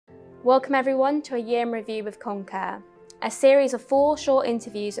Welcome everyone to a year in review with Concur, a series of 4 short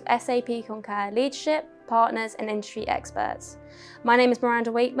interviews with SAP Concur leadership, partners and industry experts. My name is Miranda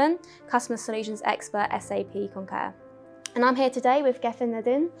Waitman, Customer Solutions Expert SAP Concur. And I'm here today with Geffen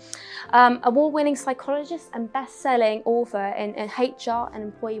Nadin, award-winning psychologist and best-selling author in HR and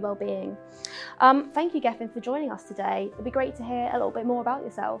employee well-being. Thank you, Geffen, for joining us today. It'd be great to hear a little bit more about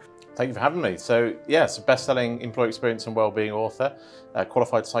yourself. Thank you for having me. So, yes, a best-selling employee experience and well-being author,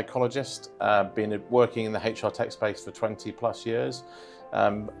 qualified psychologist, been working in the HR tech space for 20 plus years.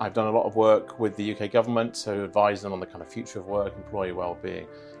 I've done a lot of work with the UK government to advise them on the kind of future of work, employee well-being.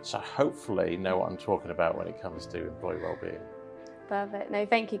 So hopefully know what I'm talking about when it comes to employee well-being. Perfect. No,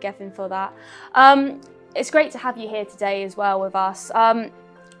 thank you, Geffen, for that. It's great to have you here today as well with us.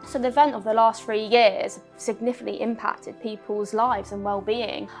 So the event of the last 3 years significantly impacted people's lives and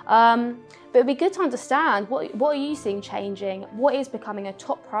well-being. But it'd be good to understand what are you seeing changing? What is becoming a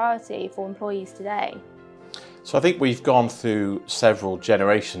top priority for employees today? So I think we've gone through several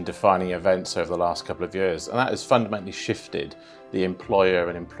generation-defining events over the last couple of years, and that has fundamentally shifted the employer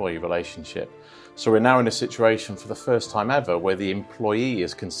and employee relationship. So we're now in a situation for the first time ever where the employee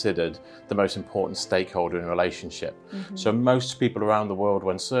is considered the most important stakeholder in a relationship. Mm-hmm. So most people around the world,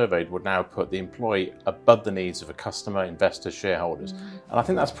 when surveyed, would now put the employee above the needs of a customer, investors, shareholders. Mm-hmm. And I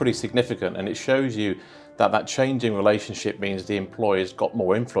think that's pretty significant, and it shows you that that changing relationship means the employer's got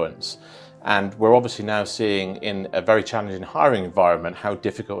more influence. And we're obviously now seeing in a very challenging hiring environment how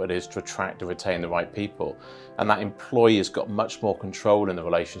difficult it is to attract and retain the right people. And that employee has got much more control in the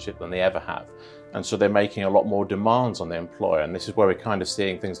relationship than they ever have. And so they're making a lot more demands on the employer. And this is where we're kind of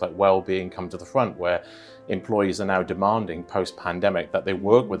seeing things like well-being come to the front, where employees are now demanding post-pandemic that they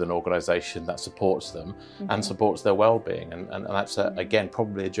work with an organisation that supports them and supports their well-being. And that's, again,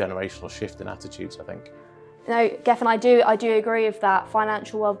 probably a generational shift in attitudes, I think. No, Geffen, I do agree with that.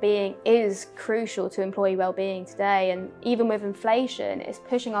 Financial well-being is crucial to employee well-being today, and even with inflation, it's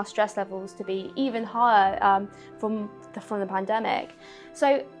pushing our stress levels to be even higher from the pandemic.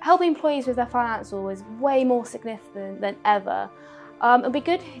 So helping employees with their financials is way more significant than ever. It'd be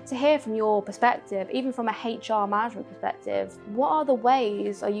good to hear from your perspective, even from a HR management perspective. What are the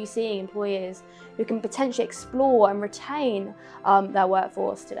ways are you seeing employers who can potentially explore and retain their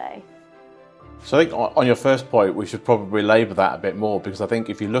workforce today? So I think on your first point, we should probably labour that a bit more, because I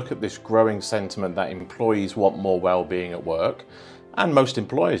think if you look at this growing sentiment that employees want more well-being at work, and most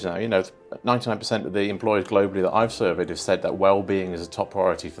employers now, 99% of the employers globally that I've surveyed have said that well-being is a top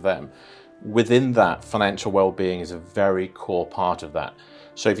priority for them. Within that, financial well-being is a very core part of that.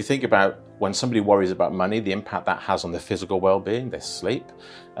 So if you think about when somebody worries about money, the impact that has on their physical well-being, their sleep,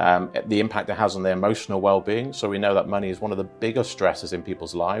 the impact it has on their emotional well-being. So we know that money is one of the biggest stresses in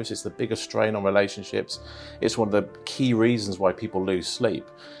people's lives. It's the biggest strain on relationships. It's one of the key reasons why people lose sleep.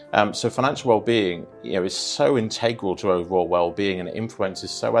 So financial well-being, is so integral to overall well-being, and it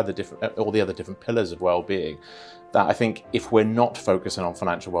influences all the other different pillars of well-being, that I think if we're not focusing on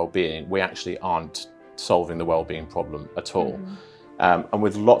financial well-being, we actually aren't solving the well-being problem at all. Mm-hmm. And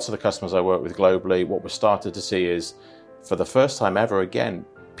with lots of the customers I work with globally, what we're starting to see is, for the first time ever again,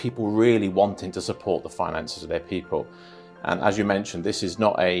 people really wanting to support the finances of their people. And as you mentioned, this is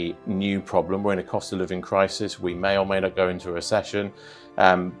not a new problem. We're in a cost of living crisis. We may or may not go into a recession.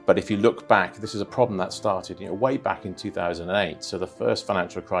 But if you look back, this is a problem that started way back in 2008. So the first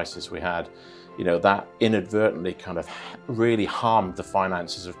financial crisis we had, that inadvertently kind of really harmed the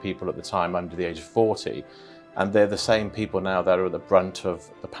finances of people at the time under the age of 40. And they're the same people now that are at the brunt of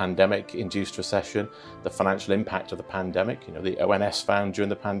the pandemic-induced recession, the financial impact of the pandemic. The ONS found during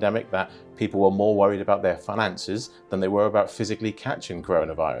the pandemic that people were more worried about their finances than they were about physically catching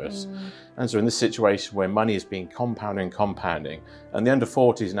coronavirus. And so in this situation where money is being compounding, and the under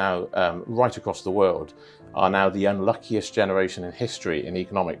 40s now right across the world are now the unluckiest generation in history in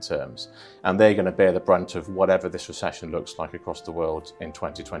economic terms. And they're going to bear the brunt of whatever this recession looks like across the world in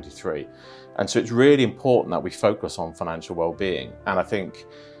 2023. And so it's really important that we focus on financial well-being. And I think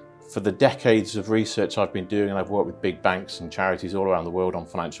for the decades of research I've been doing, and I've worked with big banks and charities all around the world on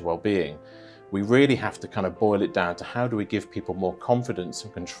financial well-being, we really have to kind of boil it down to how do we give people more confidence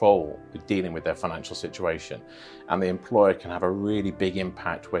and control with dealing with their financial situation. And the employer can have a really big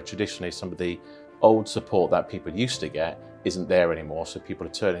impact where traditionally some of the old support that people used to get isn't there anymore, so people are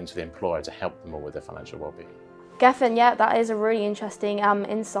turning to the employer to help them more with their financial well-being. Geffen, yeah, that is a really interesting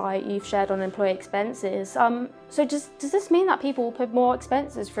insight you've shared on employee expenses. So does this mean that people will put more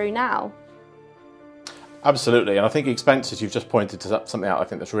expenses through now? Absolutely, and I think expenses, you've just pointed to something out I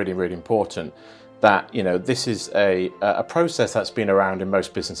think that's really, really important, that this is a process that's been around in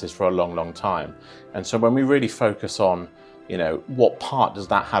most businesses for a long, long time. And so when we really focus on what part does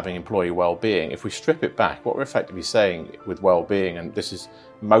that have in employee well-being? If we strip it back, what we're effectively saying with well-being, and this is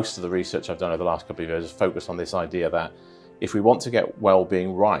most of the research I've done over the last couple of years, is focused on this idea that if we want to get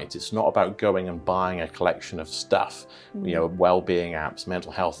well-being right, it's not about going and buying a collection of stuff, well-being apps,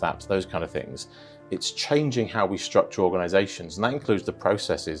 mental health apps, those kind of things. It's changing how we structure organizations, and that includes the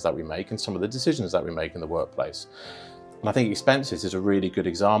processes that we make and some of the decisions that we make in the workplace. And I think expenses is a really good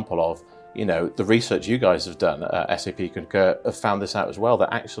example of, the research you guys have done at SAP Concur have found this out as well,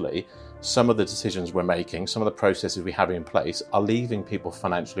 that actually some of the decisions we're making, some of the processes we have in place are leaving people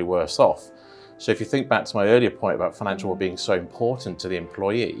financially worse off. So if you think back to my earlier point about financial well-being so important to the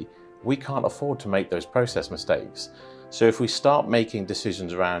employee, we can't afford to make those process mistakes. So if we start making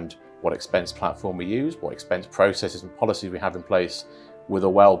decisions around what expense platform we use, what expense processes and policies we have in place with a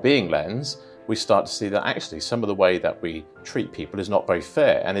well-being lens, we start to see that actually some of the way that we treat people is not very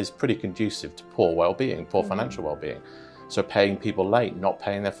fair and is pretty conducive to poor well-being, poor financial well-being. So paying people late, not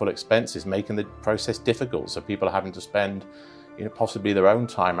paying their full expenses, making the process difficult. So people are having to spend possibly their own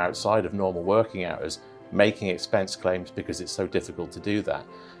time outside of normal working hours making expense claims because it's so difficult to do that.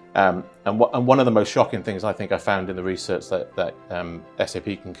 And one of the most shocking things I think I found in the research that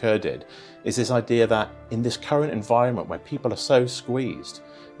SAP Concur did is this idea that in this current environment where people are so squeezed,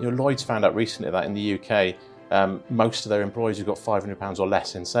 Lloyd's found out recently that in the UK, most of their employees have got £500 or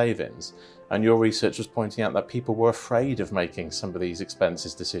less in savings. And your research was pointing out that people were afraid of making some of these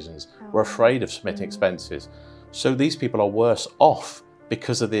expenses decisions, were afraid of submitting expenses. So these people are worse off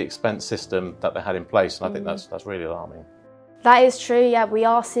because of the expense system that they had in place. And I think that's really alarming. That is true, yeah. We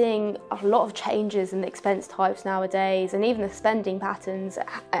are seeing a lot of changes in the expense types nowadays, and even the spending patterns, it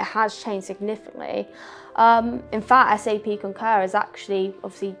has changed significantly. In fact, SAP Concur is actually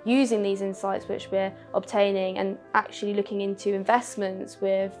obviously using these insights which we're obtaining and actually looking into investments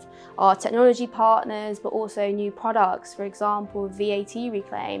with our technology partners, but also new products, for example, VAT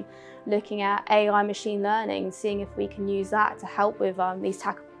reclaim, looking at AI machine learning, seeing if we can use that to help with these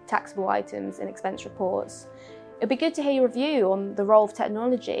taxable items in expense reports. It'd be good to hear your review on the role of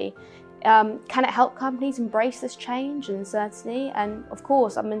technology. Can it help companies embrace this change and uncertainty and, of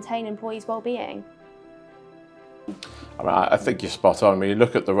course, maintain employees' well-being? I think you're spot on. When you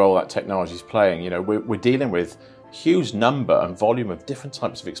look at the role that technology is playing, we're dealing with huge number and volume of different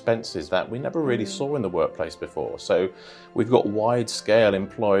types of expenses that we never really saw in the workplace before. So we've got wide-scale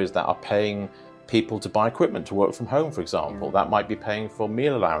employers that are paying people to buy equipment to work from home, for example. That might be paying for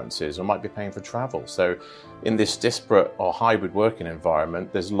meal allowances or might be paying for travel. So in this disparate or hybrid working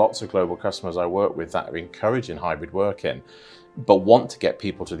environment, there's lots of global customers I work with that are encouraging hybrid working, but want to get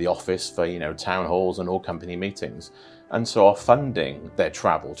people to the office for, town halls and all company meetings. And so are funding their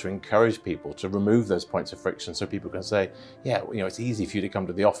travel to encourage people to remove those points of friction so people can say, it's easy for you to come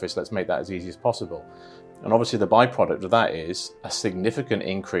to the office, let's make that as easy as possible. And obviously the byproduct of that is a significant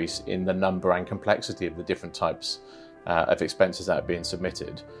increase in the number and complexity of the different types of expenses that are being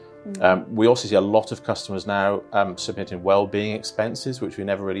submitted. We also see a lot of customers now submitting well-being expenses, which we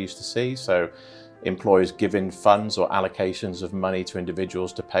never really used to see. So employers giving funds or allocations of money to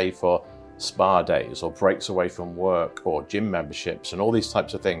individuals to pay for spa days or breaks away from work or gym memberships and all these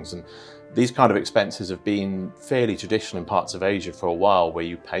types of things. And these kind of expenses have been fairly traditional in parts of Asia for a while, where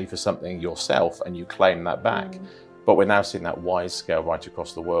you pay for something yourself and you claim that back. But we're now seeing that wide scale right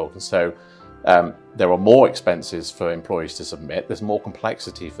across the world. And so there are more expenses for employees to submit. There's more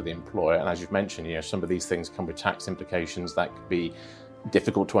complexity for the employer. And as you've mentioned, some of these things come with tax implications that could be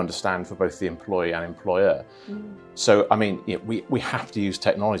difficult to understand for both the employee and employer. So, we have to use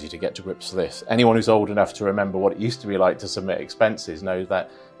technology to get to grips with this. Anyone who's old enough to remember what it used to be like to submit expenses knows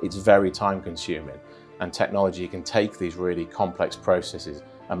that it's very time consuming, and technology can take these really complex processes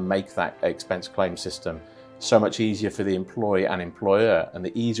and make that expense claim system so much easier for the employee and employer. And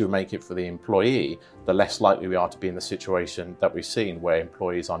the easier we make it for the employee, the less likely we are to be in the situation that we've seen where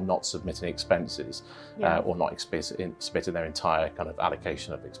employees are not submitting expenses or not submitting their entire kind of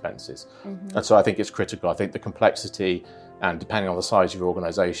allocation of expenses. And so I think it's critical. I think the complexity, and depending on the size of your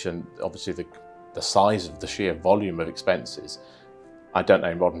organisation, obviously the size of the sheer volume of expenses, I don't know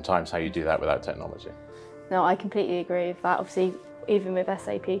in modern times how you do that without technology. No, I completely agree with that. Obviously, even with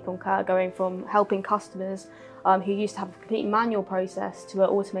SAP Concur, going from helping customers who used to have a complete manual process to an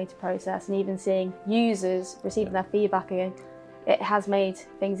automated process, and even seeing users receiving their feedback again, it has made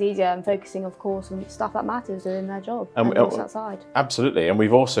things easier, and focusing, of course, on stuff that matters within their job and what's outside. Absolutely. And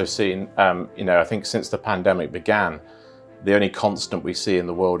we've also seen, I think since the pandemic began, the only constant we see in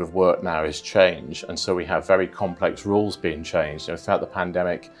the world of work now is change. And so we have very complex rules being changed. Throughout the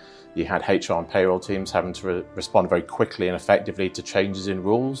pandemic, you had HR and payroll teams having to respond very quickly and effectively to changes in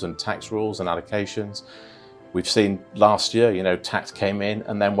rules and tax rules and allocations. We've seen last year, tax came in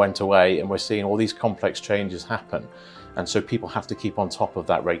and then went away, and we're seeing all these complex changes happen. And so people have to keep on top of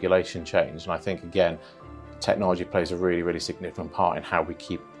that regulation change. And I think, again, technology plays a really, really significant part in how we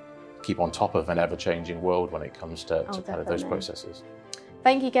keep on top of an ever-changing world when it comes to kind of those processes.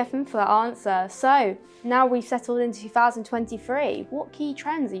 Thank you, Geffen, for that answer. So now we've settled into 2023. What key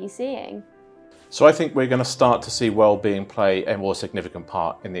trends are you seeing? So I think we're going to start to see well-being play a more significant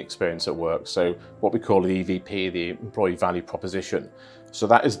part in the experience at work. So what we call the EVP, the employee value proposition. So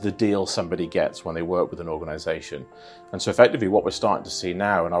that is the deal somebody gets when they work with an organisation. And so effectively what we're starting to see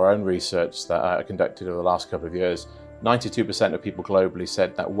now in our own research that I conducted over the last couple of years, 92% of people globally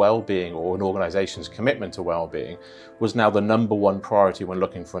said that well-being, or an organisation's commitment to well-being, was now the number one priority when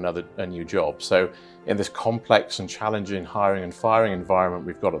looking for a new job. So in this complex and challenging hiring and firing environment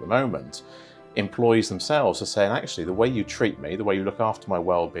we've got at the moment, employees themselves are saying, actually, the way you treat me, the way you look after my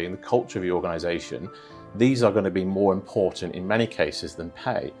well-being, the culture of your organisation, these are going to be more important in many cases than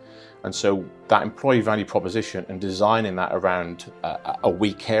pay. And so that employee value proposition and designing that around a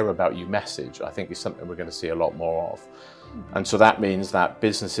we care about you message, I think is something we're going to see a lot more of. And so that means that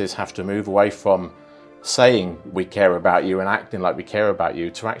businesses have to move away from saying we care about you and acting like we care about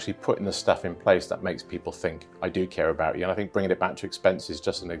you to actually putting the stuff in place that makes people think, I do care about you. And I think bringing it back to expenses,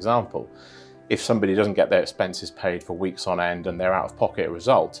 just an example. If somebody doesn't get their expenses paid for weeks on end and they're out of pocket as a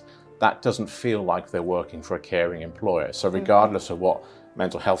result, that doesn't feel like they're working for a caring employer. So regardless of what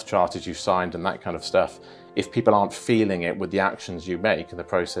mental health charters you've signed and that kind of stuff, if people aren't feeling it with the actions you make and the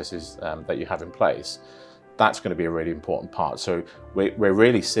processes that you have in place, that's going to be a really important part. So we're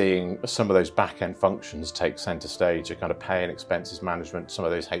really seeing some of those back-end functions take centre stage, a kind of pay and expenses management, some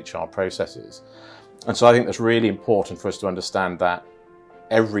of those HR processes. And so I think that's really important for us to understand that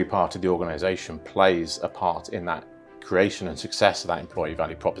every part of the organisation plays a part in that creation and success of that employee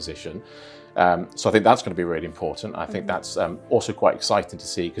value proposition. So I think that's going to be really important. I think that's also quite exciting to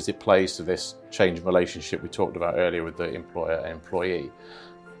see, because it plays to this change in relationship we talked about earlier with the employer and employee.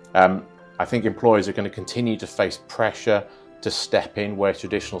 I think employers are going to continue to face pressure to step in where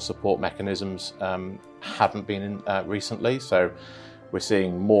traditional support mechanisms haven't been in recently. So we're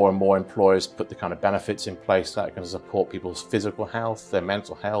seeing more and more employers put the kind of benefits in place that are going to support people's physical health, their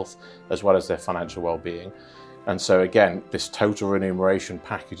mental health, as well as their financial well-being. And so again, this total remuneration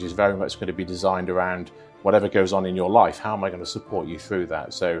package is very much going to be designed around whatever goes on in your life. How am I going to support you through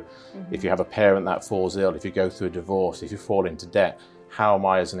that? So if you have a parent that falls ill, if you go through a divorce, if you fall into debt, how am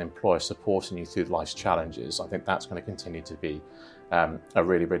I as an employer supporting you through life's challenges? I think that's going to continue to be a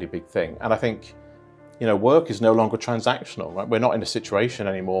really, really big thing. And I think, work is no longer transactional, right? We're not in a situation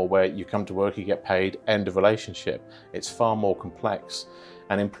anymore where you come to work, you get paid, end of relationship. It's far more complex,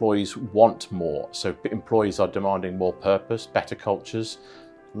 and employees want more. So employees are demanding more purpose, better cultures.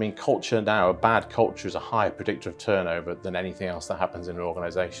 I mean, culture now, a bad culture is a higher predictor of turnover than anything else that happens in an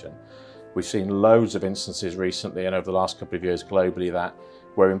organisation. We've seen loads of instances recently and over the last couple of years globally that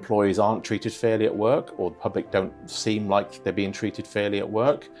where employees aren't treated fairly at work, or the public don't seem like they're being treated fairly at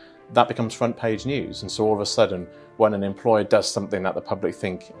work, that becomes front page news. And so all of a sudden, when an employer does something that the public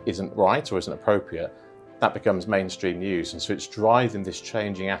think isn't right or isn't appropriate, that becomes mainstream news. And so it's driving this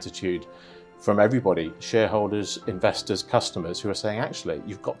changing attitude from everybody, shareholders, investors, customers, who are saying, actually,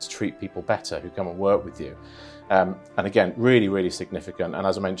 you've got to treat people better who come and work with you. And again, really, really significant. And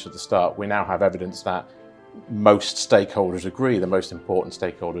as I mentioned at the start, we now have evidence that most stakeholders agree the most important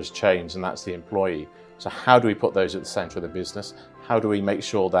stakeholders change, and that's the employee. So how do we put those at the centre of the business? How do we make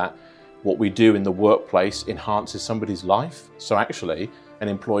sure that what we do in the workplace enhances somebody's life? So actually, an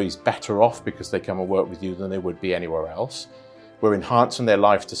employee's better off because they come and work with you than they would be anywhere else. We're enhancing their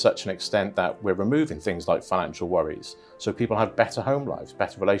life to such an extent that we're removing things like financial worries. So people have better home lives,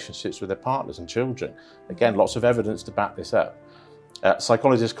 better relationships with their partners and children. Again, lots of evidence to back this up.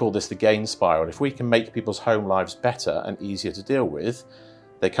 Psychologists call this the gain spiral. If we can make people's home lives better and easier to deal with,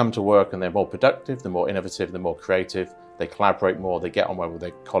 they come to work and they're more productive, they're more innovative, they're more creative, they collaborate more, they get on well with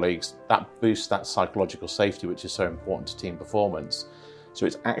their colleagues. That boosts that psychological safety, which is so important to team performance. So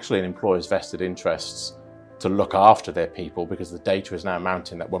it's actually in employers' vested interests to look after their people, because the data is now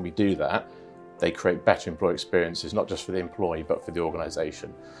mounting that when we do that, they create better employee experiences, not just for the employee, but for the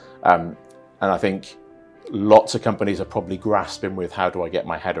organisation. And I think lots of companies are probably grasping with, how do I get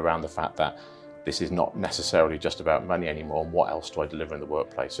my head around the fact that this is not necessarily just about money anymore, and what else do I deliver in the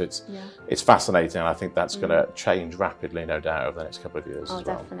workplace? So it's fascinating, and I think that's going to change rapidly, no doubt, over the next couple of years as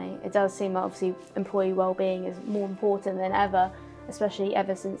well. Definitely. It does seem that obviously employee well-being is more important than ever. especially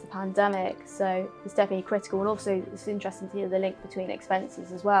ever since the pandemic. So it's definitely critical, and also it's interesting to hear the link between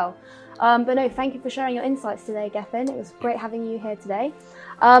expenses as well. But no, thank you for sharing your insights today, Geffen. It was great having you here today.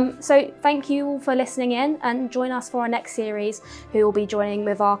 So thank you all for listening in, and join us for our next series, who will be joining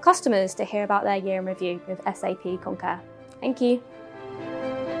with our customers to hear about their year in review with SAP Concur. Thank you.